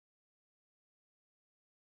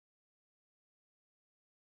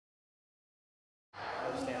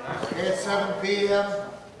7 p.m.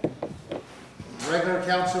 Regular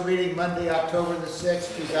council meeting Monday, October the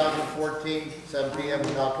 6th, 2014, 7 p.m.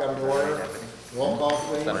 will now come to order. Roll call,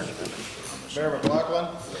 please. Mayor McLaughlin.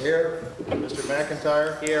 Here. Mr.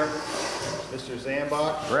 McIntyre. Here. Mr.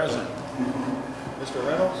 Zambach. Present. Mr.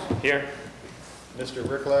 Reynolds. Here. Mr.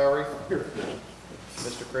 Rick Lowry. Here.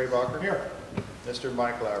 Mr. Craybacher. Here. Mr.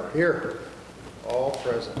 Mike Lowry. Here. All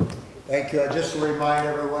present. Thank you. Just to remind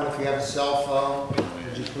everyone, if you have a cell phone,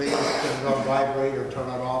 would you please put it on vibrate or turn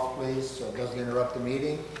it off, please, so it doesn't interrupt the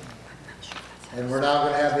meeting. And we're now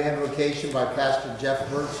going to have the invocation by Pastor Jeff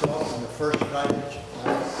Birdsall from the First United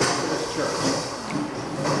Methodist Church.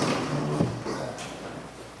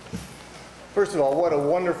 First of all, what a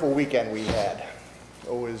wonderful weekend we had.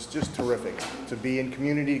 It was just terrific to be in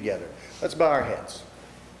community together. Let's bow our heads.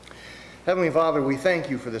 Heavenly Father, we thank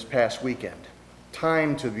you for this past weekend.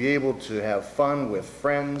 Time to be able to have fun with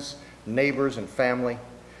friends, neighbors, and family.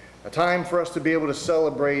 A time for us to be able to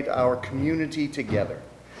celebrate our community together,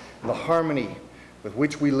 the harmony with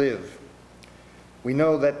which we live. We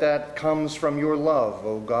know that that comes from your love,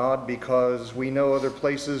 O God, because we know other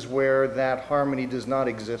places where that harmony does not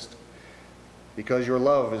exist, because your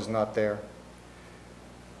love is not there.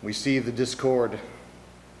 We see the discord.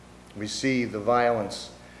 We see the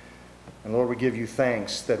violence. And Lord, we give you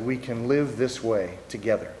thanks that we can live this way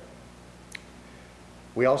together.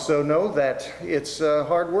 We also know that it's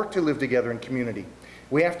hard work to live together in community.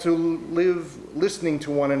 We have to live listening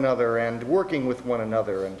to one another and working with one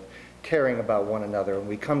another and caring about one another. And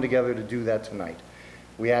we come together to do that tonight.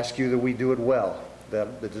 We ask you that we do it well,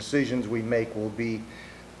 that the decisions we make will be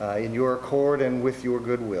in your accord and with your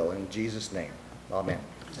goodwill. In Jesus' name, amen.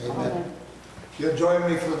 Amen. If you'll join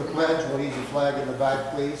me for the pledge, we'll need your flag in the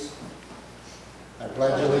back, please. I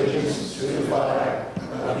pledge allegiance to the flag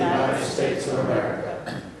of the United States of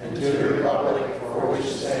America and to the republic for which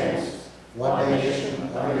it stands, one nation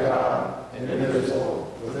under God,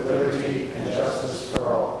 indivisible, with liberty and justice for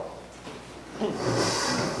all.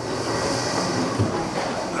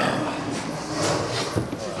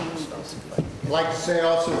 I'd like to say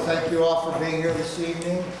also thank you all for being here this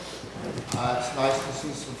evening. It's nice to see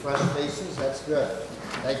some fresh faces. That's good.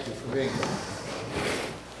 Thank you for being here.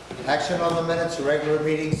 Action on the minutes of regular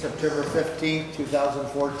meeting September 15th,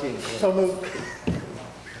 2014. So moved.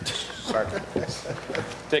 Sorry.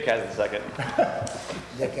 Dick has a second.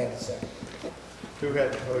 Dick had a second. Who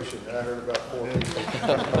had the motion? I heard about 4 people.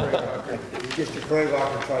 Mr.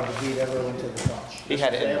 Craybacher tried to beat everyone to the punch. He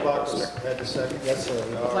had it in the Sandbox poster. had the second. Yes,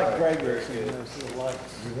 sir. All Like right. Greg Very was in good. those little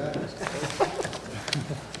lights. You got it.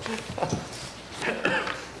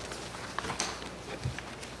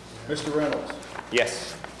 Mr. Reynolds.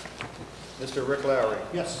 Yes. Mr. Rick Lowry.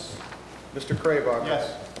 Yes. Mr. Craybacher.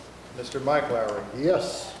 Yes. Mr. Mike Lowry.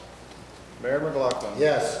 Yes. Mayor McLaughlin.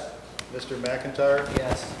 Yes. Mr. McIntyre.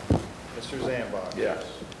 Yes. Mr. Zambach. Yes.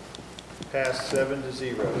 Passed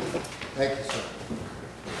 7-0. Thank you, sir.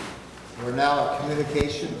 We're now at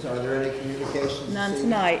communications. Are there any communications? None this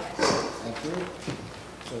evening? tonight. Thank you.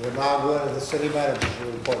 So we're now going to the city manager's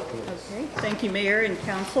report, please. Okay, thank you, Mayor and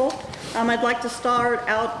Council. I'd like to start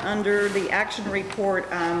out under the action report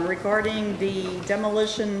regarding the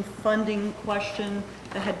demolition funding question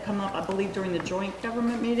that had come up, I believe, during the joint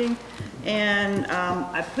government meeting. And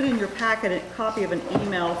I put in your packet a copy of an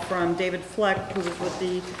email from David Fleck, who was with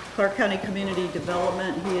the Clark County Community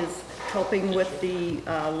Development. He is helping with the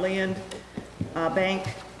land bank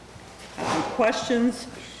questions.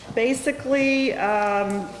 Basically,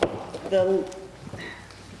 the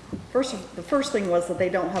first thing was that they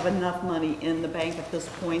don't have enough money in the bank at this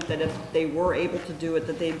point, that if they were able to do it,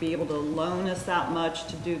 that they'd be able to loan us that much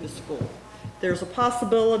to do the school. There's a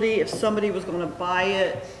possibility if somebody was going to buy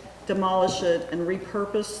it, demolish it, and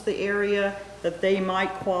repurpose the area, that they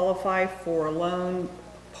might qualify for a loan,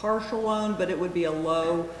 partial loan, but it would be a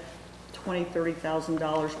low $20,000,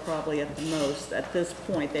 $30,000 probably at the most. At this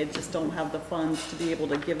point, they just don't have the funds to be able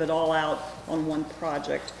to give it all out on one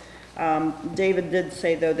project. David did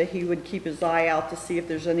say, though, that he would keep his eye out to see if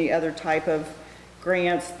there's any other type of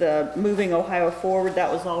grants. The Moving Ohio Forward,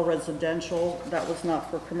 that was all residential. That was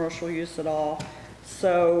not for commercial use at all.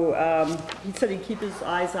 So he said he'd keep his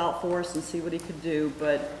eyes out for us and see what he could do,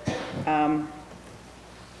 but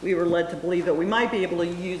we were led to believe that we might be able to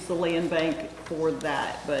use the land bank for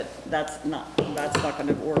that, but that's not going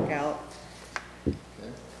to work out.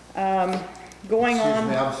 Going Excuse on.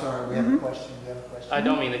 me, I'm sorry, we have a question. You have a question? I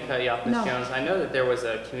don't mean to cut you off, Ms. No. Jones. I know that there was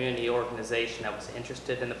a community organization that was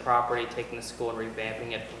interested in the property, taking the school and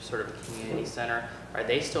revamping it for sort of a community center. Are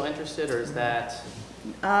they still interested, or is that?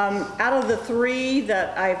 Out of the 3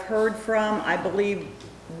 that I've heard from, I believe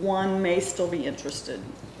 1 may still be interested.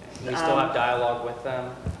 We still have dialogue with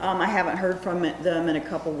them? I haven't heard from them in a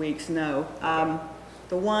couple weeks, no.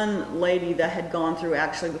 The one lady that had gone through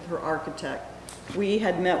actually with her architect, we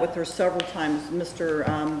had met with her several times.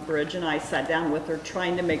 Mr. Bridge and I sat down with her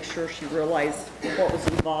trying to make sure she realized what was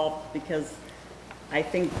involved, because I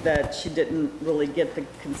think that she didn't really get the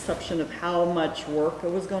conception of how much work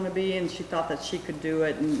it was going to be, and she thought that she could do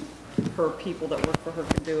it and her people that work for her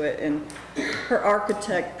could do it. And her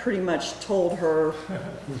architect pretty much told her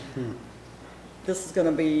this is going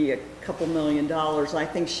to be a couple $1 million. I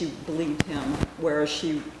think she believed him, whereas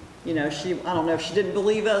she, I don't know if she didn't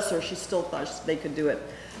believe us or she still thought they could do it.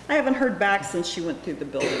 I haven't heard back since she went through the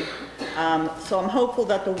building. So I'm hopeful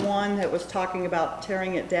that the one that was talking about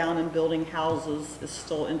tearing it down and building houses is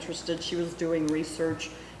still interested. She was doing research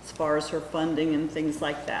as far as her funding and things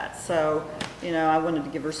like that. So, I wanted to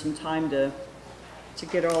give her some time to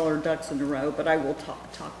get all her ducks in a row, but I will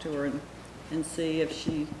talk to her and see if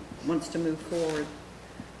she wants to move forward.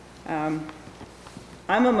 I'm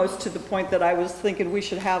almost to the point that I was thinking we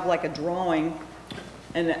should have like a drawing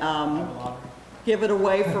and give it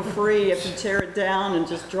away for free if you tear it down and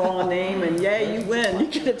just draw a name and yay, you win. You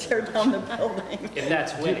get to tear down the building. If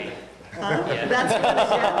that's winning. Yeah. That's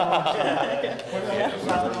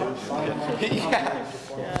yeah.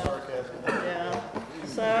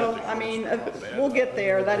 So, we'll get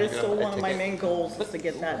there. That is still one of my main goals, is to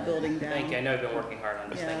get that building down. Thank you. I know you've been working hard on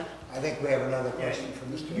this thing. Yeah. I think we have another question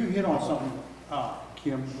from Mr. You hit on something,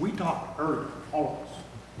 Kim. We talked earlier, all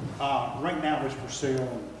of us. Right now, it's for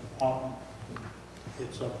sale, and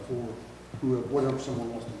it's up for whatever someone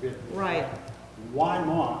wants to bid. Right. Why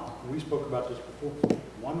not, we spoke about this before,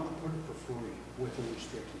 why not put it for free with the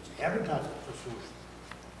restrictions? Advertise it for free.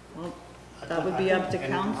 Well, that would be up to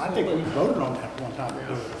And council. I think we but- voted on that one time.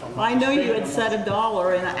 if I'm not I know you had mistaken. said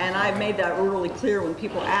 $1, and I made that really clear when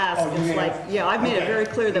people ask. Oh, you It's like, have? yeah, I made it Okay. very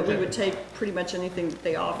clear that we Okay. would take pretty much anything that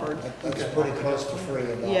they offered. That's pretty close to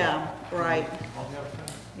free. and all. Yeah, right.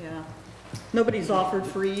 Yeah. Nobody's offered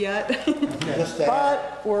free yet, Just to add,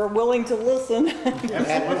 but we're willing to listen.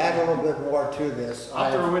 add a little bit more to this.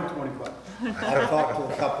 I'll throw in 25. I've talked to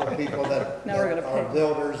a couple of people that Now we're gonna are pay.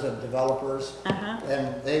 builders and developers, Uh-huh.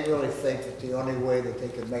 and they really think that the only way that they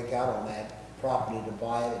could make out on that property to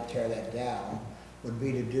buy it and tear that down would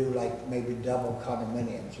be to do like maybe double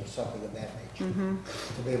condominiums or something of that nature. Mm-hmm.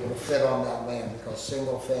 To be able to fit on that land, because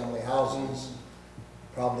single-family houses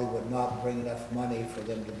probably would not bring enough money for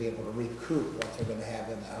them to be able to recoup what they're gonna have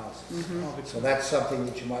in the houses. Mm-hmm. So that's something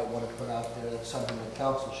that you might wanna put out there, that's something the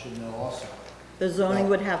council should know also. The zoning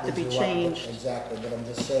would have to be That is what- changed. Exactly, but I'm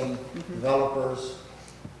just saying, developers,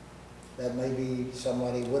 that maybe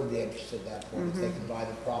somebody would be interested at that point, if they could buy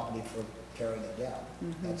the property for tearing it down.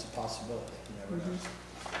 That's a possibility, you never know.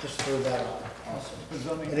 Just throw that out also.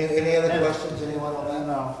 Any other questions, anyone on that?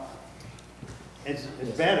 No. As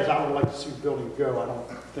bad as I would like to see the building go, I don't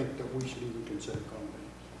think that we should even consider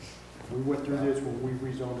condominiums. We went through this when we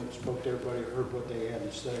rezoned it, spoke to everybody, heard what they had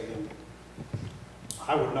to say, and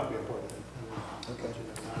I would not be a part of it. Okay.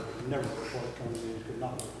 I would never be a part of condominiums, could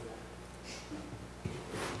not live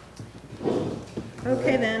with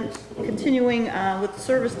Okay then, continuing with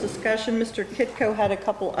service discussion, Mr. Kitco had a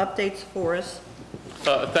couple updates for us.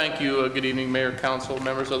 Thank you. Good evening, Mayor, Council,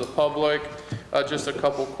 members of the public. Just a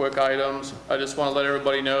couple quick items. I just want to let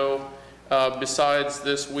everybody know, besides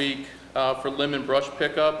this week for lemon brush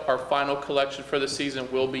pickup, our final collection for the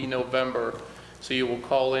season will be November. So you will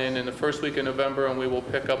call in the first week of November, and we will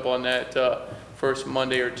pick up on that first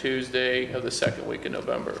Monday or Tuesday of the second week of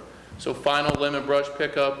November. So final lemon brush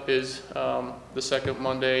pickup is the second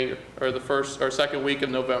Monday, or the first or second week of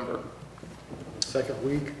November. Second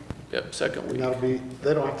week, Yep, second and week. that'll be,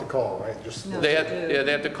 they don't have to call, right? Just, No. They have, do. yeah,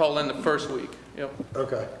 they have to call in the first week. Yep.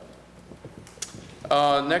 okay.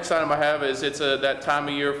 Next item I have is it's that time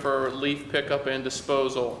of year for leaf pickup and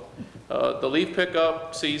disposal. The leaf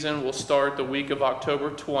pickup season will start the week of October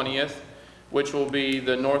 20th, which will be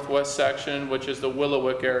the northwest section, which is the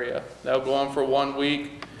Willowick area. That'll go on for 1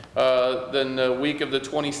 week. Then the week of the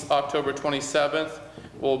October 27th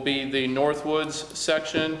will be the Northwoods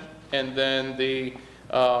section, and then the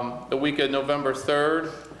week of November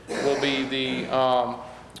 3rd will be the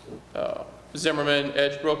Zimmerman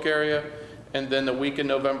Edgebrook area, and then the week of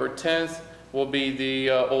November 10th will be the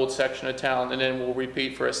old section of town, and then we'll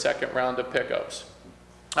repeat for a second round of pickups.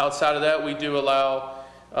 Outside of that, we do allow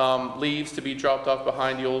leaves to be dropped off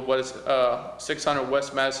behind the old 600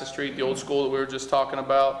 West Madison Street, the old school that we were just talking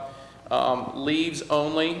about. Leaves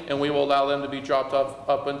only, and we will allow them to be dropped off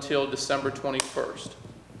up until December 21st.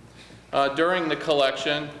 During the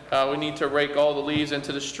collection, we need to rake all the leaves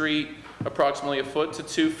into the street approximately 1 foot to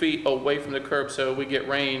 2 feet away from the curb, so we get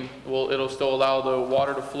rain, it'll still allow the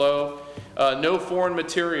water to flow. No foreign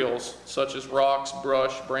materials such as rocks,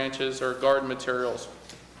 brush, branches, or garden materials.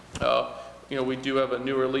 We do have a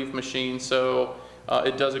newer leaf machine, so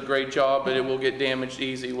it does a great job, but it will get damaged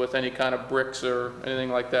easy with any kind of bricks or anything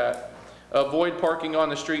like that. Avoid parking on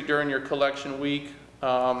the street during your collection week.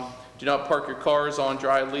 Do not park your cars on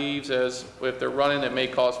dry leaves, as if they're running it may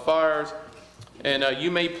cause fires. And you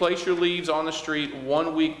may place your leaves on the street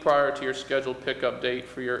 1 week prior to your scheduled pickup date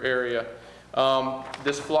for your area.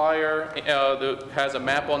 This flyer that has a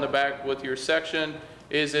map on the back with your section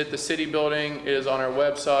is at the city building, is on our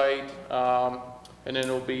website, and then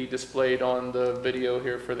it will be displayed on the video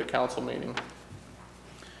here for the council meeting.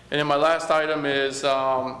 And then my last item is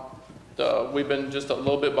we've been just a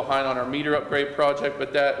little bit behind on our meter upgrade project,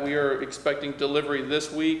 but that we are expecting delivery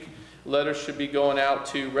this week. Letters should be going out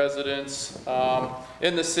to residents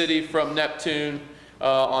in the city from Neptune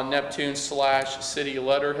on Neptune/city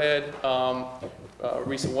letterhead.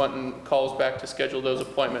 Recent wanting calls back to schedule those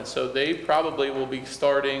appointments, so they probably will be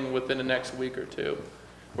starting within the next week or two.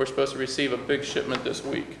 We're supposed to receive a big shipment this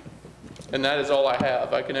week, and that is all I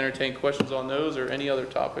have. I can entertain questions on those or any other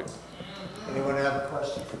topics. Anyone have a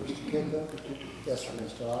question for Mr. Kingo? Yes, sir,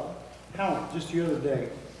 Mr. Otto. Howard, just the other day,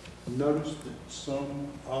 noticed that some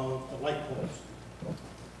of the light poles,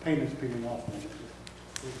 paint is peeling off on it.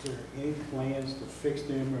 Is there any plans to fix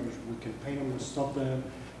them, or we can paint them with something?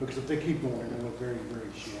 Because if they keep going, they look very, very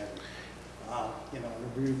shabby. They're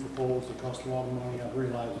beautiful poles, they cost a lot of money. I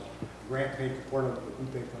realize grant paid for part of it, but we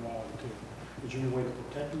pay for a lot of it too. Is there any way to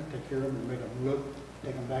protect them, take care of them, and make them look,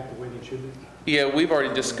 take them back the way they should be? Yeah, we've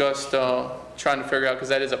already discussed trying to figure out, because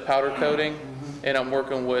that is a powder coating, and I'm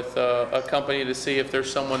working with a company to see if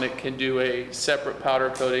there's someone that can do a separate powder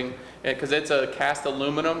coating, because it's a cast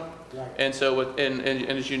aluminum, Right. and so and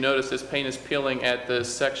as you notice, this paint is peeling at the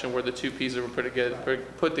section where the two pieces were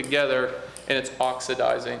put together, and it's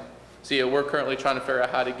oxidizing. So yeah, we're currently trying to figure out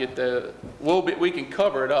how to get we can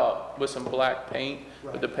cover it up with some black paint,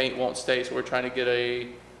 Right. but the paint won't stay, so we're trying to get a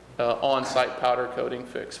on-site powder coating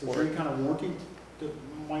fix Is for there it. any kind of warranty that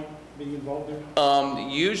might be involved there?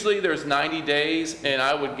 Usually there's 90 days, and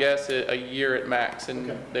I would guess a year at max, and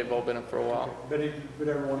Okay. they've all been up for a while. Okay. But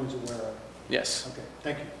everyone is aware of it? Yes. Okay,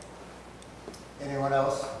 thank you. Anyone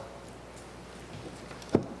else?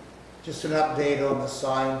 Just an update on the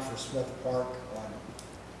sign for Smith Park.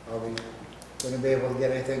 Are we going to be able to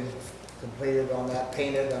get anything completed on that,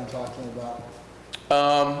 painted, I'm talking about?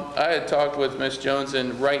 I had talked with Ms. Jones,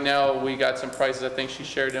 and right now we got some prices. I think she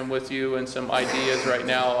shared them with you, and some ideas right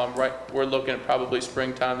now. We're looking at probably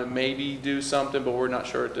springtime to maybe do something, but we're not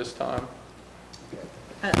sure at this time.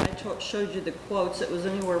 I showed you the quotes. It was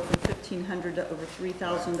anywhere from $1,500 to over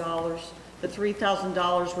 $3,000. The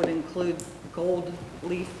 $3,000 would include gold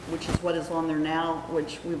leaf, which is what is on there now,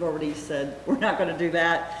 which we've already said we're not going to do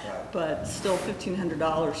that. Right. But still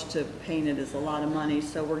 $1,500 to paint it is a lot of money.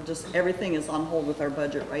 So everything is on hold with our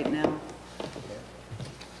budget right now. Okay.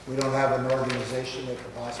 We don't have an organization that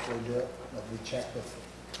could possibly do it. Have we checked with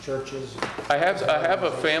churches? I have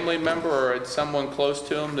a family member or someone close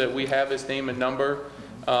to him that we have his name and number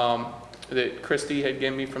that Christy had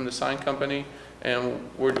given me from the sign company, and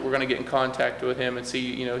we're going to get in contact with him and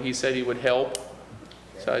see. He said he would help,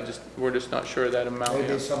 so we're just not sure of that amount Maybe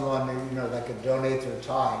yet. someone, that could donate their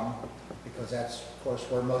time, because that's, of course,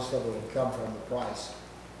 where most of it would come from, the price,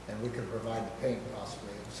 and we could provide the paint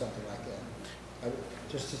possibly, something like that.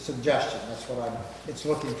 Just a suggestion, that's what it's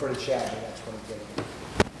looking pretty shabby, that's what I'm getting.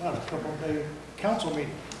 Not a couple-day council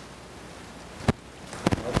meeting.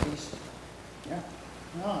 Northeast? Yeah.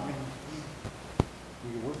 No, I mean,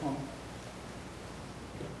 we can work on it.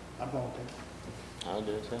 I'm going to. I'll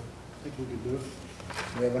do it too. I think we can do it.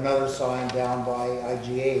 We have another sign down by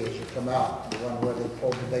IGA as you come out, the one where they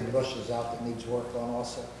pulled the big bushes out that needs work on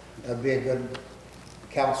also. That'd be a good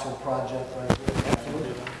council project right there.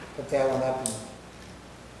 Absolutely. Put that one up, and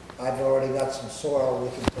I've already got some soil we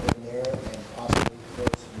can put in there and possibly grow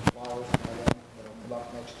some flowers by then that'll come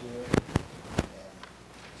up next year. And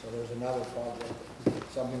so there's another project,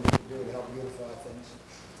 something we can do to help beautify things.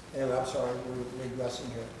 Anyway, I'm sorry, we're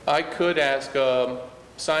regressing here. I could ask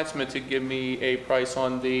Scienceman to give me a price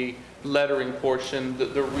on the lettering portion,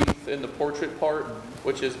 the wreath and the portrait part,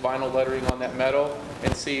 which is vinyl lettering on that metal,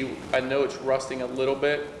 and see. I know it's rusting a little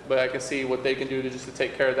bit, but I can see what they can do to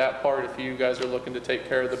take care of that part if you guys are looking to take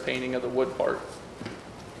care of the painting of the wood part.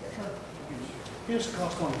 Here's the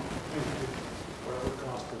cost on whatever it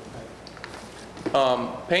costs to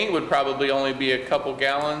paint. Paint would probably only be a couple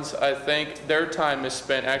gallons. I think their time is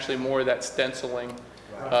spent actually more of that stenciling.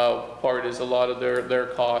 part is a lot of their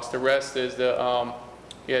cost. The rest is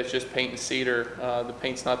yeah, it's just paint and cedar. The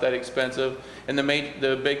paint's not that expensive. And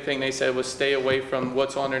the big thing they said was stay away from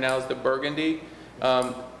what's on there now is the burgundy.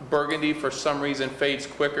 Burgundy, for some reason, fades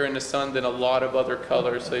quicker in the sun than a lot of other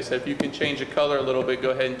colors. So they said if you can change the color a little bit, go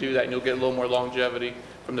ahead and do that, and you'll get a little more longevity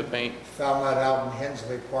from the paint. Found that out in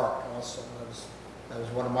Hensley Park also. That was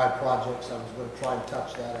one of my projects. I was going to try and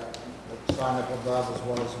touch that up. The sign up above as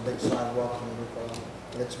well as a big sidewalk in the roof.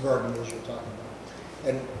 It's burgundy as you're talking about.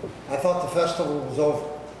 And I thought the festival was over.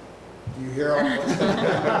 Do you hear all what's going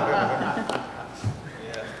on?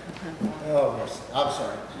 Oh, mercy. I'm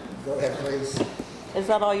sorry. Go ahead, please. Is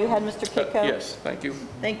that all you had, Mr. Kiko? Yes, thank you.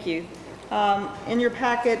 Thank you. In your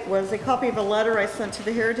packet was a copy of a letter I sent to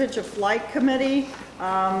the Heritage of Light Committee.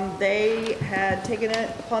 They had taken it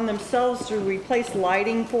upon themselves to replace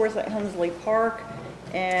lighting for us at Hensley Park,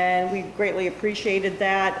 and we greatly appreciated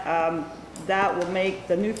that. That will make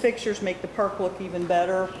the new fixtures make the park look even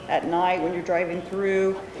better at night when you're driving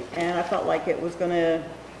through, and I felt like it was going to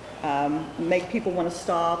make people want to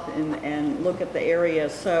stop and look at the area.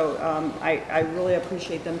 So I really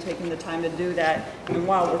appreciate them taking the time to do that. And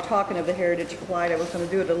while we're talking of the Heritage of Light, I was going to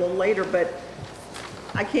do it a little later, but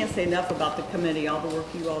I can't say enough about the committee, all the work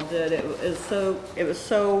you all did. It was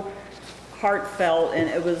so heartfelt, and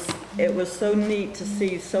it was so neat to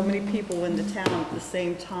see so many people in the town at the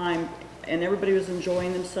same time, and everybody was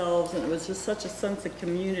enjoying themselves, and it was just such a sense of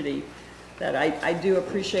community that I do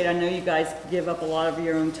appreciate. I know you guys give up a lot of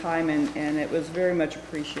your own time, and it was very much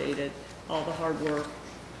appreciated, all the hard work.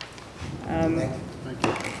 Thank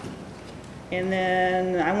you. And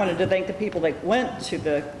then I wanted to thank the people that went to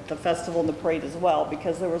the festival and the parade as well,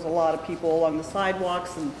 because there was a lot of people along the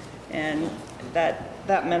sidewalks, and that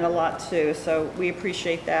meant a lot too, so we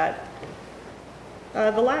appreciate that.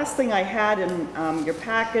 The last thing I had in your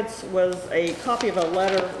packets was a copy of a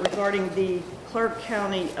letter regarding the Clark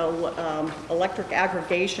County Electric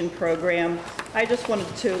Aggregation Program. I just wanted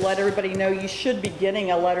to let everybody know you should be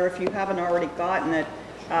getting a letter if you haven't already gotten it.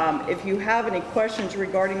 If you have any questions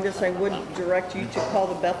regarding this, I would direct you to call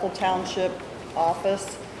the Bethel Township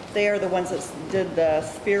office. They are the ones that did the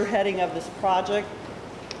spearheading of this project.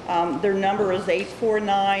 Their number is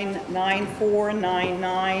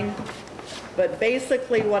 849-9499. But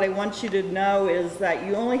basically what I want you to know is that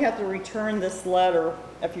you only have to return this letter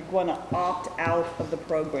if you're going to opt out of the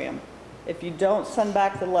program. If you don't send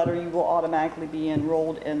back the letter, you will automatically be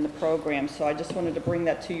enrolled in the program. So I just wanted to bring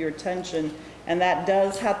that to your attention. And that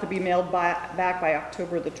does have to be mailed back by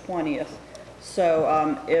October the 20th. So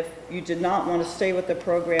if you did not want to stay with the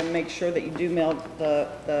program, make sure that you do mail the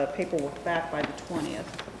paperwork back by the 20th.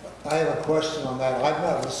 I have a question on that. I've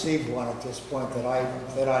not received one at this point that I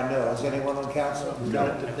know. Has anyone on council? We got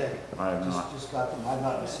it today. I have not. Just got them. I've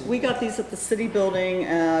not received. We got these at the city building,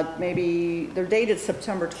 maybe, they're dated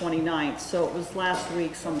September 29th, so it was last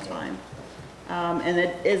week sometime. And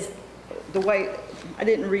it is, the way, I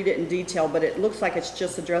didn't read it in detail, but it looks like it's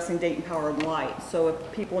just addressing Dayton Power and Light. So if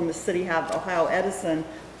people in the city have Ohio Edison,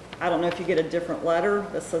 I don't know if you get a different letter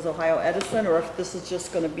that says Ohio Edison, or if this is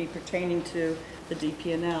just going to be pertaining to the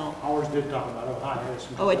DP&L. Ours did talk about Ohio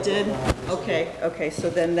Edison. Oh, it did? Okay, so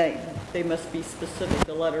then they must be specific.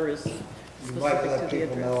 The letter is You specific might to let the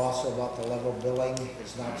people know address. also about the level billing.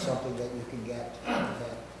 It's not something that you can get.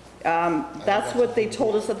 That's what they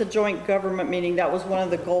told us at the joint government meeting. That was one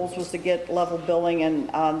of the goals, was to get level billing.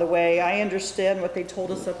 And the way I understand what they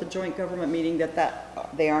told us at the joint government meeting,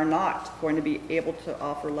 that they are not going to be able to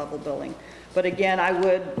offer level billing. But again, I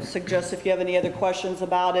would suggest if you have any other questions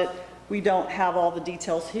about it, we don't have all the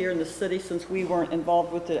details here in the city since we weren't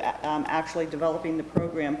involved with actually developing the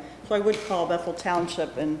program. So I would call Bethel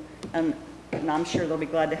Township, and I'm sure they'll be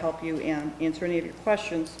glad to help you and answer any of your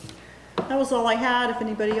questions. That was all I had. If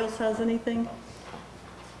anybody else has anything.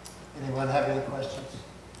 Anyone have any questions?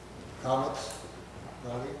 Comments?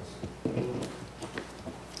 Audience?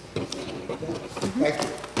 Thank you.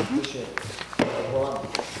 Appreciate it. Go on.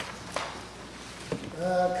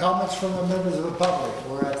 Comments from the members of the public.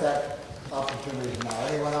 We're at that opportunity now.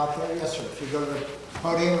 Anyone out there? Yes, sir. If you go to the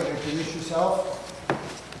podium and introduce yourself.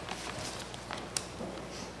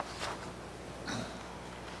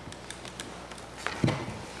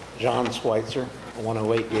 John Schweitzer,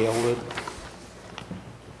 108 Galewood.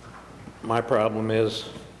 My problem is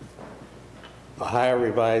Ohio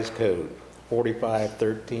Revised Code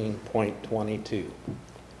 4513.22,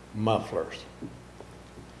 mufflers.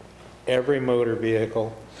 Every motor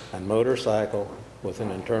vehicle and motorcycle with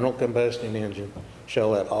an internal combustion engine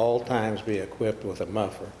shall at all times be equipped with a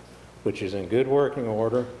muffler, which is in good working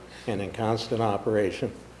order and in constant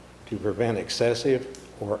operation to prevent excessive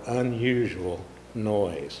or unusual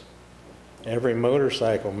noise. Every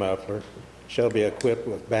motorcycle muffler shall be equipped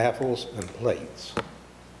with baffles and plates.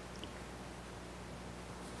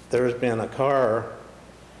 There's been a car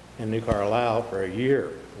in New Carlisle for a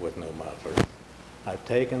year with no muffler. I've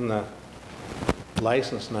taken the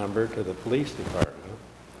license number to the police department,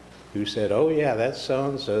 who said, oh yeah, that's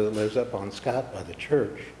so-and-so that lives up on Scott by the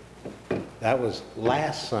church. That was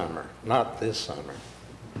last summer, not this summer.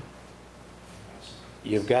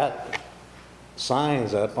 You've got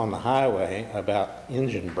signs up on the highway about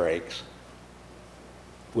engine brakes,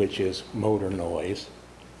 which is motor noise.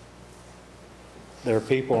 There are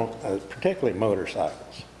people, particularly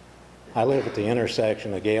motorcycles. I live at the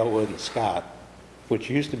intersection of Galewood and Scott, which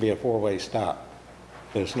used to be a four-way stop,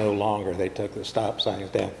 but it's no longer. They took the stop signs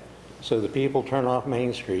down. So the people turn off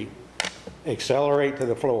Main Street, accelerate to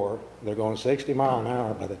the floor. They're going 60 miles an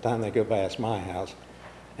hour by the time they go past my house,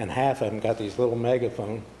 and half of them got these little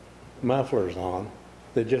megaphone mufflers on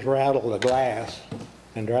that just rattle the glass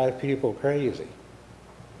and drive people crazy.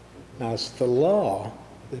 Now, it's the law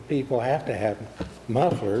that people have to have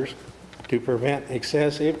mufflers to prevent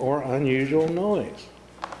excessive or unusual noise.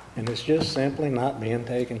 And it's just simply not being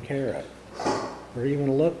taken care of or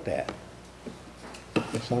even looked at.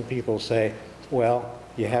 And some people say, well,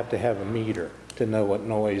 you have to have a meter to know what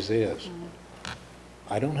noise is.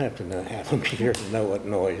 I don't have to have a meter to know what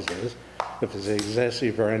noise is. If it's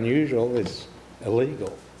excessive or unusual, it's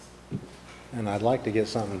illegal. And I'd like to get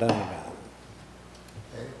something done about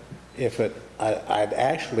it. I'd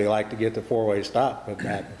actually like to get the four-way stop put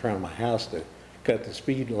back in front of my house to cut the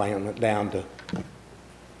speed limit down to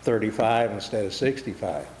 35 instead of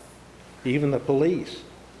 65. Even the police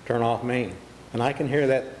turn off Main. And I can hear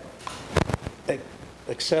that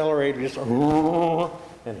accelerator just,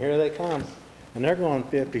 and here they come. And they're going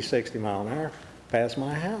 50, 60 miles an hour past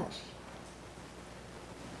my house.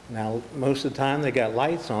 Now, most of the time they got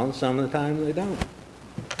lights on, some of the time they don't.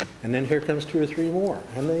 And then here comes 2 or 3 more,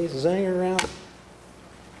 and they zing around.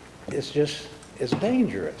 It's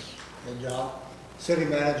dangerous. Good job. City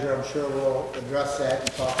manager, I'm sure will address that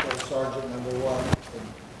and talk to Sergeant number 1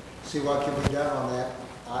 and see what can be done on that.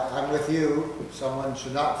 I'm with you. Someone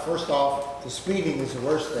should not, first off, the speeding is the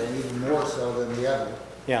worst thing, even more so than the other.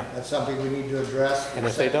 Yeah. That's something we need to address. And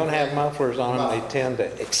if they don't have mufflers on them, they tend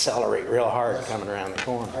to accelerate real hard coming around the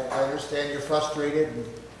corner. I understand you're frustrated,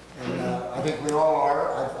 and I think we all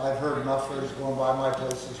are. I've heard mufflers going by my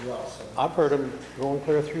place as well. So. I've heard them going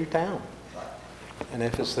clear through town. And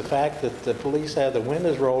if it's the fact that the police have the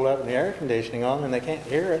windows rolled up and the air conditioning on and they can't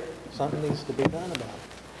hear it, something needs to be done about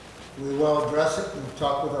it. We will address it and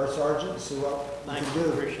talk with our sergeant and see what we can do.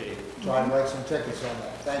 Appreciate it. Try and write some tickets on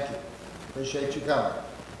that. Thank you. Appreciate you coming.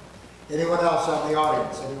 Anyone else on the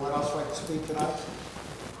audience? Anyone else like to speak tonight?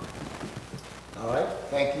 All right.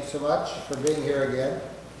 Thank you so much for being here again.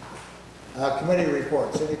 Committee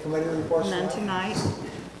reports. Any committee reports? None tonight.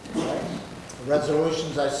 All right.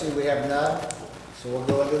 Resolutions, I see we have none. So we'll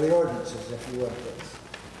go into the ordinances if you would, please.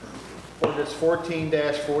 Ordinance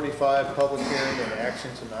 14-45, public hearing and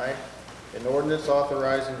action tonight. An ordinance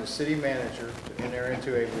authorizing the city manager to enter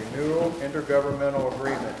into a renewal intergovernmental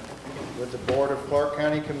agreement with the Board of Clark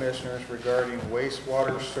County Commissioners regarding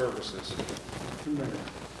wastewater services. 2 minutes.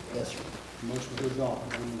 Yes, sir. Motion to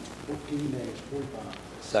adopt, ordinance 14-45.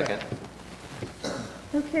 Second.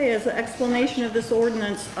 Okay, as an explanation of this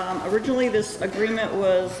ordinance, originally this agreement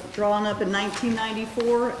was drawn up in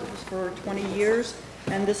 1994. It was for 20 years,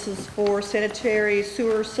 and this is for sanitary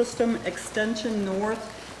sewer system extension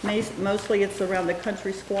north. Mostly it's around the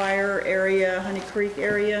Country Squire area, Honey Creek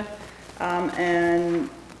area, and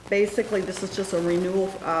basically this is just a renewal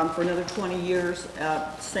for another 20 years,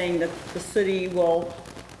 saying that the city will,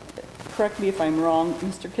 correct me if I'm wrong,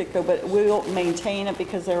 Mr. Kitco, but we'll maintain it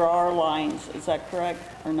because there are lines. Is that correct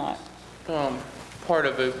or not? Part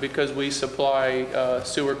of it, because we supply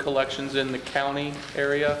sewer collections in the county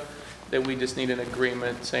area, that we just need an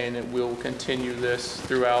agreement saying that we'll continue this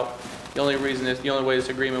throughout. The only way this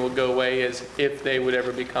agreement would go away is if they would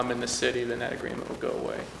ever become in the city, then that agreement would go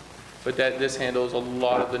away. But this handles a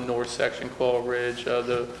lot of the north section, Quail Ridge,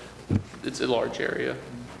 it's a large area.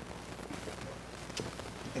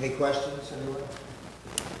 Any questions, anyone?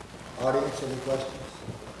 Audience, any questions?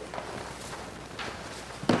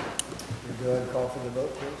 You go ahead and call for the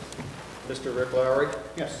vote, please. Mr. Rick Lowry,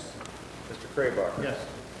 Yes. Mr. Craybacher. Yes.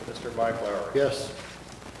 Mr. Mike Lowry. Yes.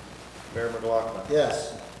 Mayor McLaughlin.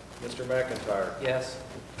 Yes. Mr. McIntyre. Yes.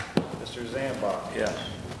 Mr. Zambach. Yes.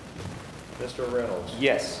 Mr. Reynolds.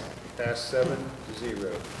 Yes. Passed 7-0.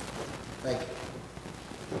 Thank you.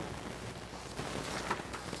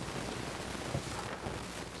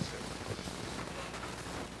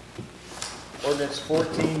 Ordinance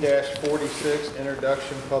 14-46,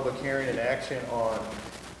 introduction, public hearing, and action on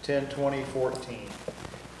 10/20/14.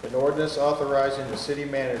 An ordinance authorizing the city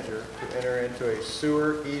manager to enter into a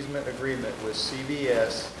sewer easement agreement with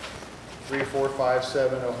CVS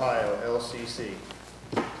 3457 Ohio LCC.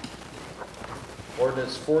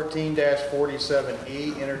 Ordinance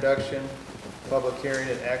 14-47E, introduction, public hearing,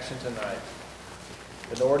 and action tonight.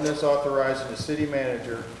 An ordinance authorizing the city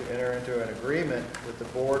manager to enter into an agreement with the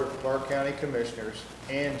Board of Clark County Commissioners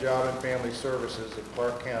and Job and Family Services of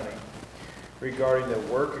Clark County regarding the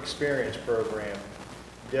Work Experience Program,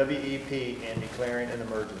 WEP, and declaring an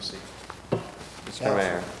emergency. Mr.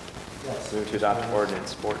 Mayor, Yes. move to adopt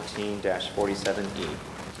ordinance 14-47E.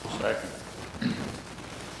 Second.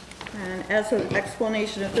 And as an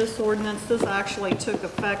explanation of this ordinance, this actually took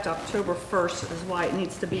effect October 1st, is why it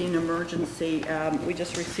needs to be an emergency. We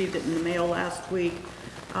just received it in the mail last week.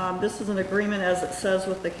 This is an agreement, as it says,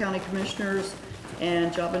 with the county commissioners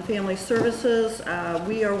and Job and Family Services.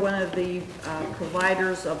 We are one of the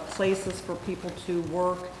providers of places for people to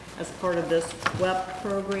work as part of this WEP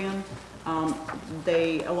program.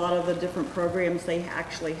 A lot of the different programs, they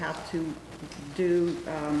actually have to do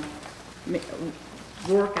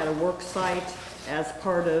work at a work site as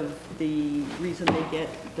part of the reason they get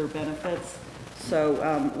their benefits. So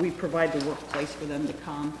we provide the workplace for them to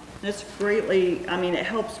come. And it's greatly, I mean, it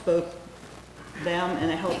helps both them and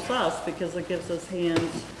it helps us because it gives us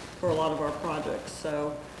hands for a lot of our projects.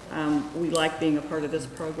 So we like being a part of this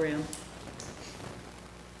program.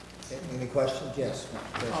 Okay, any questions? Yes.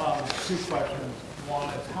 Mr. President. 2 questions. One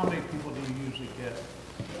is, how many people do you usually get?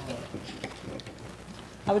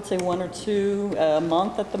 I would say 1 or 2 a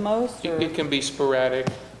month at the most. Or? It can be sporadic.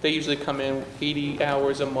 They usually come in 80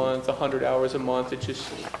 hours a month, 100 hours a month.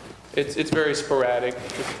 It's very sporadic.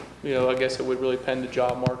 You know, I guess it would really depend the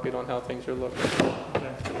job market on how things are looking.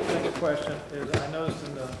 Okay. Second question is, I noticed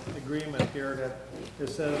in the agreement here that it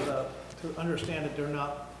says to understand that they're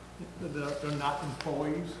not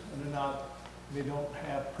employees and they don't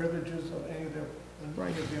have privileges of any of the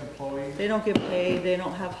employees. They don't get paid, they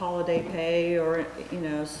don't have holiday pay or,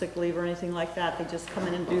 sick leave or anything like that. They just come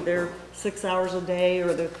in and do their 6 hours a day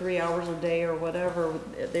or their 3 hours a day or whatever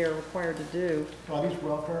they're required to do. Are these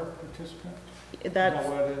welfare participants? Is that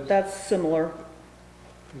what it is? That's similar.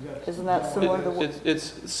 Isn't that similar to what?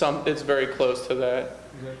 It's very close to that.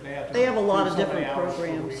 They have a lot of do so many different hours per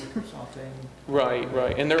programs. week or something?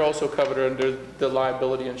 Right. And they're also covered under the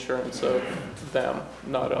liability insurance of them,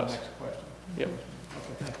 not us. Next question. Yep. Okay,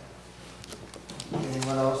 thank you.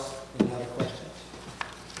 Anyone else? Any other questions?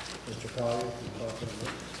 Mr. Collier, you talk to me.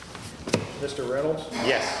 Mr. Reynolds?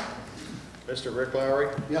 Yes. Mr. Rick Lowry?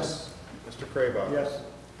 Yes. Mr. Craybaugh? Yes.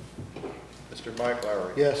 Mr. Mike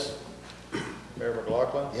Lowry? Yes. Mayor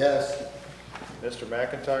McLaughlin? Yes. Mr.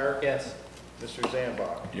 McIntyre? Yes. Mr.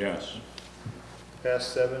 Zambach? Yes.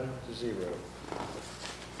 Passed 7-0.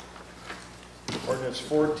 Ordinance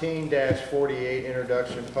 14-48,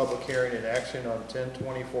 introduction, public hearing, and action on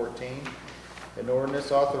 10/20/14. An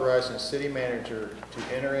ordinance authorizing city manager to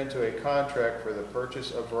enter into a contract for the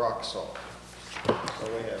purchase of rock salt. That's all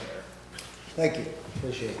we have there. Thank you.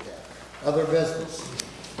 Appreciate that. Other business?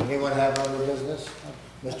 Anyone have other business?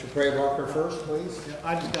 Mr. Craybacher first, please. Yeah,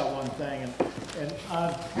 I just got one thing, and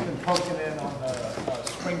I've been poking in on the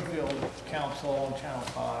Springfield Council on Channel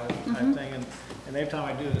 5 type thing, and every time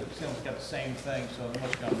I do it, it seems got the same thing, so it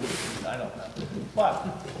must be, I don't know. But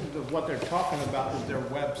what they're talking about is their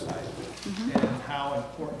website, and how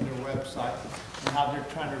important their website, and how they're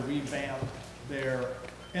trying to revamp their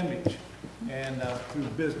image, and through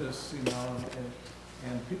business,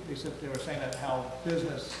 and they said they were saying that how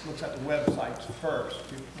business looks at the websites first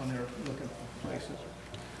when they're looking for places.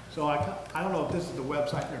 So I don't know if this is the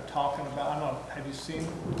website they're talking about. I don't know. Have you seen?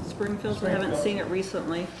 Springfield, I haven't seen it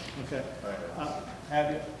recently. Okay.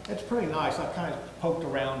 Have you? It's pretty nice. I kind of poked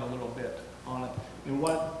around a little bit on it. And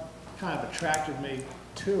what kind of attracted me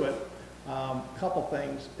to it, a couple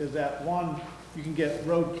things, is that one, you can get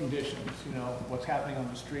road conditions, what's happening on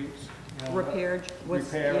the streets. Repaired.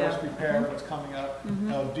 What's repaired, what's coming up,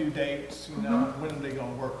 due dates, when are they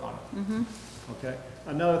gonna work on it? Okay.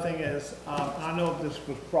 Another thing is, I know this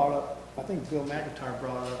was brought up, I think Bill McIntyre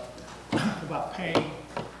brought it up, about paying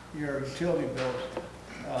your utility bills,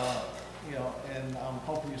 and I'm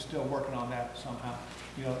hoping you're still working on that somehow.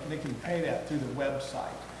 They can pay that through the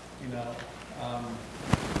website,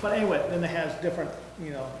 but anyway, then it has different,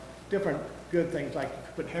 different good things, like you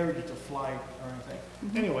could put Heritage of Flight or anything.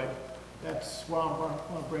 Anyway, that's what I want to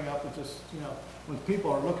bring up, is just, when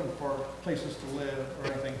people are looking for places to live or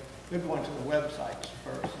anything, they're going to the websites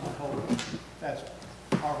first, and I hope that's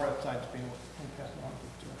our website's being passed on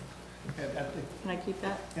to. Can I keep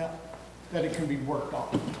that? Yeah, that it can be worked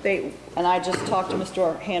on. And I just talked to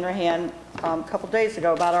Mr. Hanrahan a couple days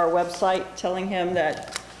ago about our website, telling him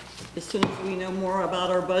that as soon as we know more about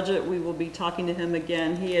our budget, we will be talking to him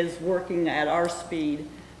again. He is working at our speed,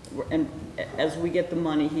 and as we get the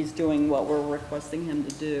money, he's doing what we're requesting him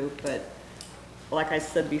to do. But like I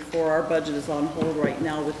said before, our budget is on hold right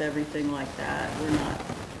now with everything like that.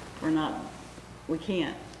 We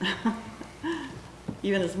can't.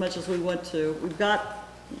 Even as much as we want to. We've got,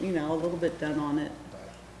 a little bit done on it.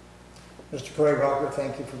 Mr. Craybacher,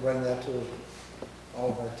 thank you for bringing that to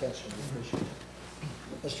all of our attention. We appreciate it.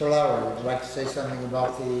 Mr. Lowry, would you like to say something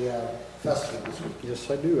about the festival this week? Yes,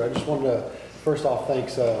 I do. I just wanted to, first off,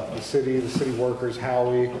 thanks the city workers,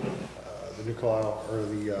 Howie, the New Carlisle, or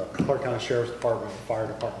the Clark County Sheriff's Department, the Fire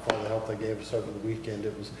Department for all the help they gave us over the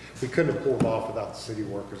weekend. We couldn't have pulled it off without the city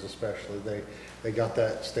workers, especially. They got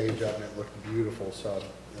that stage up and it looked beautiful. So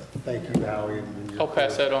thank you, Howie. And your I'll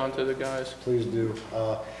pass crew. that on to the guys. Please do.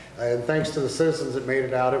 And thanks to the citizens that made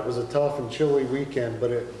it out. It was a tough and chilly weekend,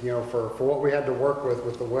 but for what we had to work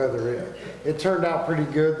with the weather, it turned out pretty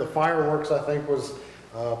good. The fireworks, I think, was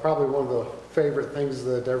probably one of the favorite things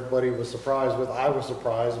that everybody was surprised with. I was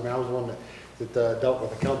surprised. I mean, I was one that dealt with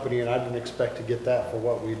the company, and I didn't expect to get that for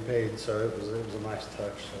what we'd paid. So it was a nice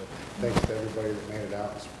touch. So thanks to everybody that made it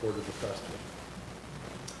out and supported the festival.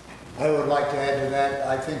 I would like to add to that,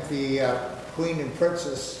 I think the Queen and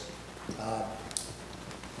Princess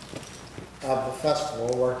of the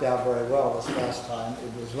festival worked out very well this past time.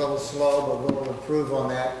 It was a little slow, but we'll improve on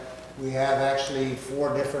that. We have actually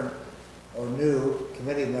 4 different or new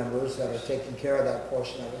committee members that are taking care of that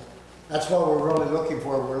portion of it. That's what we're really looking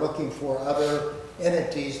for. We're looking for other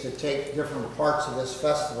entities to take different parts of this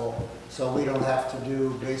festival so we don't have to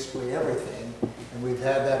do basically everything. And we've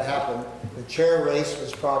had that happen. The chair race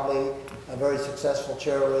was probably a very successful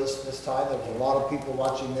chair race this time. There was a lot of people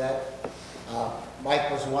watching that.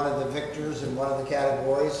 Mike was one of the victors in one of the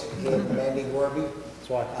categories, he and Mandy Gorby. That's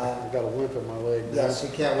why I've got a limp in my leg. Yes,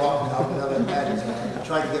 he can't walk now, but other than that, he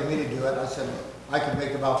tried to get me to do it. I said, I could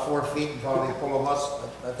make about 4 feet and probably pull a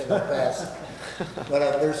muscle, but I think I'll pass.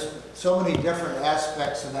 But there's so many different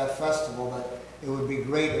aspects of that festival that it would be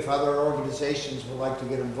great if other organizations would like to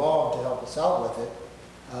get involved to help us out with it.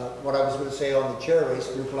 What I was going to say on the chair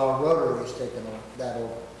race, New Carlisle Rotary has taken that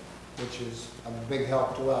over, which is a big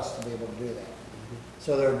help to us to be able to do that.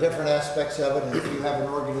 So there are different aspects of it, and if you have an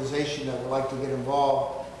organization that would like to get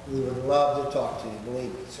involved, we would love to talk to you,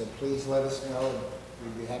 believe me. So please let us know, and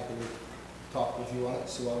we'd be happy to talk with you on it and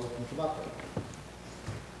see what we can come up with.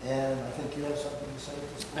 And I think you have something to say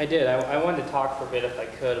at this point. I did. I wanted to talk for a bit, if I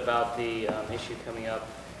could, about the issue coming up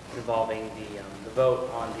involving the vote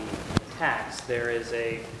on the tax. There's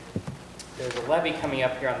a levy coming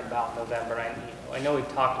up here on the ballot in November. And I know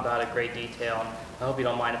we've talked about it in great detail, and I hope you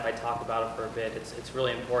don't mind if I talk about it for a bit. It's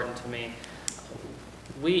really important to me.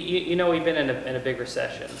 We've been in a big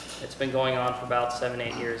recession. It's been going on for about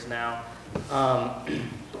 7-8 years now.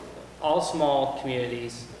 All small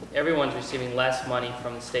communities, everyone's receiving less money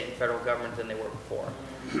from the state and federal government than they were before.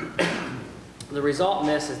 The result in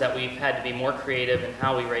this is that we've had to be more creative in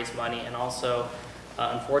how we raise money, and also,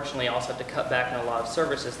 unfortunately, also have to cut back on a lot of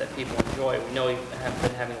services that people enjoy. We know we have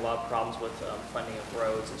been having a lot of problems with funding of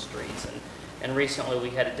roads and streets, and recently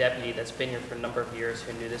we had a deputy that's been here for a number of years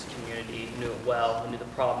who knew this community, who knew it well, who knew the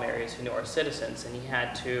problem areas, who knew our citizens, and he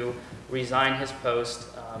had to resign his post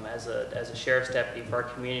as a sheriff's deputy for our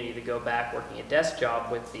community to go back working a desk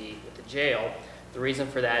job with the jail. The reason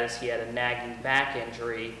for that is he had a nagging back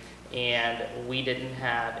injury, and we didn't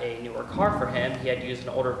have a newer car for him. He had to use an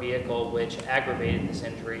older vehicle, which aggravated this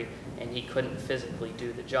injury, and he couldn't physically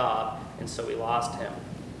do the job, and so we lost him.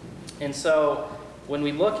 And so when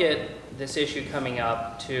we look at this issue coming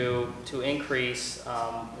up to increase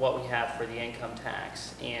what we have for the income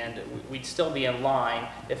tax, and we'd still be in line,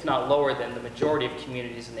 if not lower than the majority of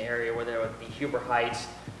communities in the area, where there would be Huber Heights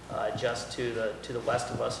just to the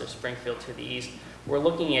west of us, or Springfield to the east. We're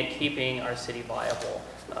looking at keeping our city viable.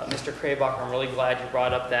 Mr. Craybacher, I'm really glad you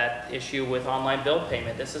brought up that issue with online bill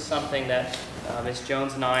payment. This is something that Ms.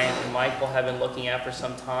 Jones and I and Michael have been looking at for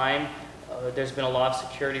some time. There's been a lot of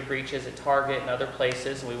security breaches at Target and other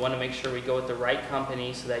places, and we want to make sure we go with the right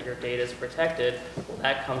company so that your data is protected. Well,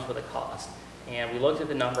 that comes with a cost. And we looked at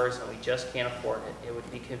the numbers, and we just can't afford it. It would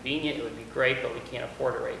be convenient, it would be great, but we can't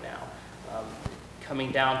afford it right now.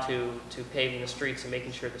 Coming down to paving the streets and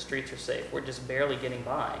making sure the streets are safe, we're just barely getting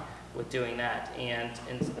by with doing that. And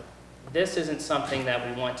this isn't something that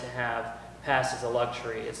we want to have pass as a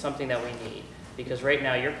luxury. It's something that we need. Because right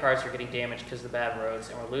now your cars are getting damaged because of the bad roads,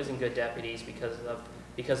 and we're losing good deputies because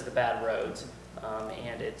of the bad roads.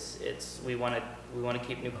 And we want to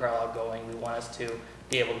keep New Carlisle going. We want us to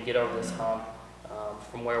be able to get over this hump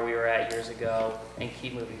from where we were at years ago and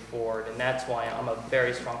keep moving forward. And that's why I'm a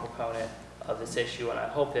very strong proponent of this issue, and I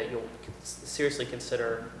hope that you'll seriously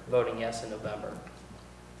consider voting yes in November.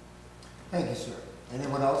 Thank you, sir.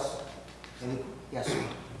 Anyone else? Yes, sir.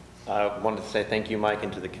 I wanted to say thank you, Mike,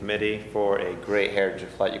 and to the committee for a great Heritage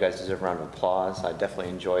Flight. You guys deserve a round of applause. I definitely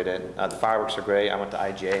enjoyed it. The fireworks are great. I went to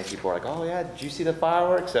IGA and people were like, oh yeah, did you see the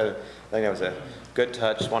fireworks? So I think that was a good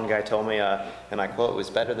touch. One guy told me, and I quote, it was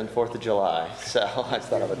better than 4th of July. So I just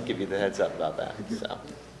thought I would give you the heads up about that. So.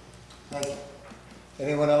 Thank you.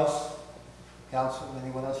 Anyone else? Council,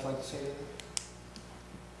 anyone else like to say anything?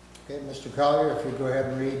 Okay, Mr. Collier, if you go ahead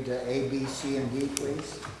and read A, B, C, and D,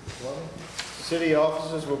 please. City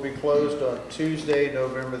offices will be closed on Tuesday,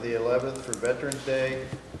 November the 11th for Veterans Day.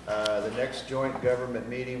 The next joint government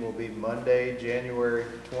meeting will be Monday, January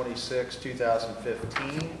 26,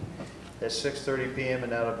 2015 at 6:30 p.m.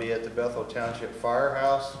 and that'll be at the Bethel Township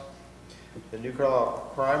Firehouse. The New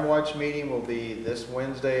Carlisle Crime Watch meeting will be this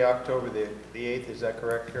Wednesday, October the 8th. Is that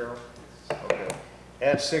correct, Carol? Okay.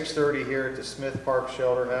 At 6:30 here at the Smith Park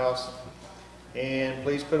Shelter House. And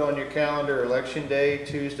please put on your calendar Election Day,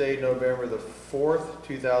 Tuesday, November the 4th,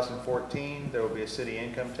 2014. There will be a city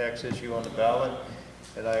income tax issue on the ballot.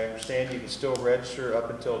 And I understand you can still register up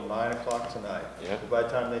until 9 o'clock tonight. Yeah. So by the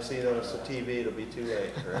time they see it on the TV, it'll be too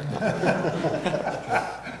late, correct?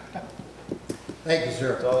 Thank you,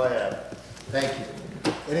 sir. That's all I have. Thank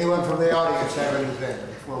you. Anyone from the audience have anything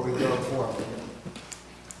before we go forward?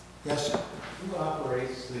 Yes, sir. Who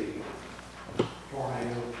operates the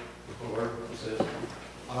tornado alert system?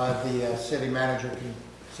 The city manager can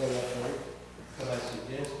say that for you. Could I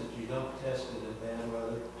suggest that you don't test it in bad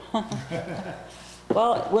weather?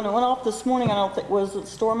 Well, when it went off this morning, I don't think, was it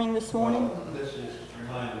storming this morning? Well, this is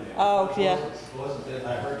reminding me. Oh, yeah. Wasn't it?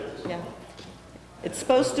 I heard it. Yeah. It's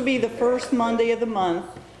supposed to be the first Monday of the month,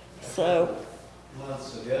 so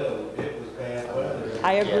Months ago, it was bad weather.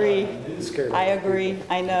 I agree. Scared. I agree.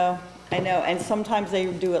 I know. And sometimes they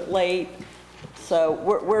do it late. So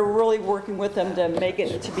we're really working with them to make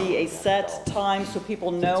it to be a set time so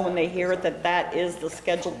people know when they hear it that that is the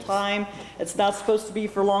scheduled time. It's not supposed to be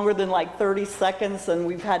for longer than like 30 seconds, and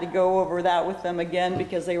we've had to go over that with them again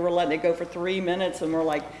because they were letting it go for 3 minutes, and we're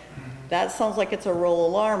like, that sounds like it's a real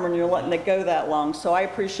alarm when you're letting it go that long. So I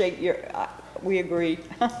appreciate your, we agree.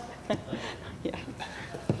 Yeah.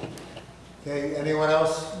 Okay, anyone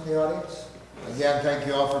else in the audience? Again, thank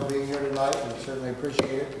you all for being here tonight. We certainly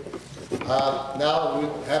appreciate it. Now we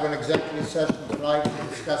have an executive session tonight to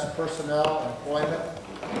discuss personnel, employment,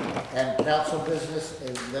 and council business.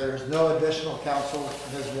 And there's no additional council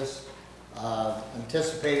business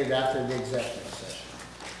anticipated after the executive session.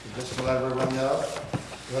 So just to let everyone know,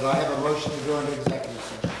 but I have a motion to go into executive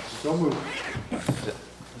session. So moved. Mr.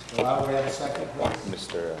 Lowry, have a second, please.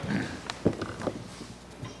 Mr.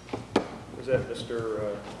 Was that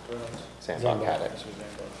Mr. Reynolds? Sandbach had it.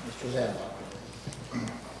 Mr. Zambach.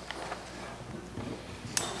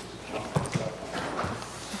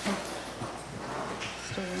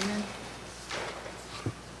 Still in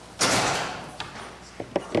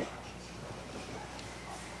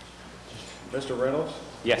Mr. Reynolds?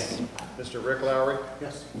 Yes. Mr. Rick Lowry?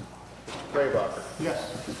 Yes. Mr. Craybacher?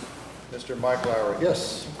 Yes. Mr. Mike Lowry?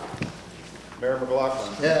 Yes. Mayor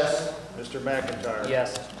McLaughlin? Yes. Mr. McIntyre?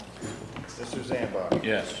 Yes. Mr. Zambach?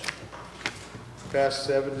 Yes. Passed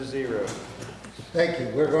 7-0. Thank you.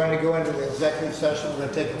 We're going to go into the executive session. We're going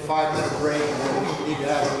to take a 5-minute break, and then we need to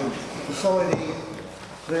have the facility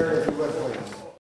clear, if you would, please.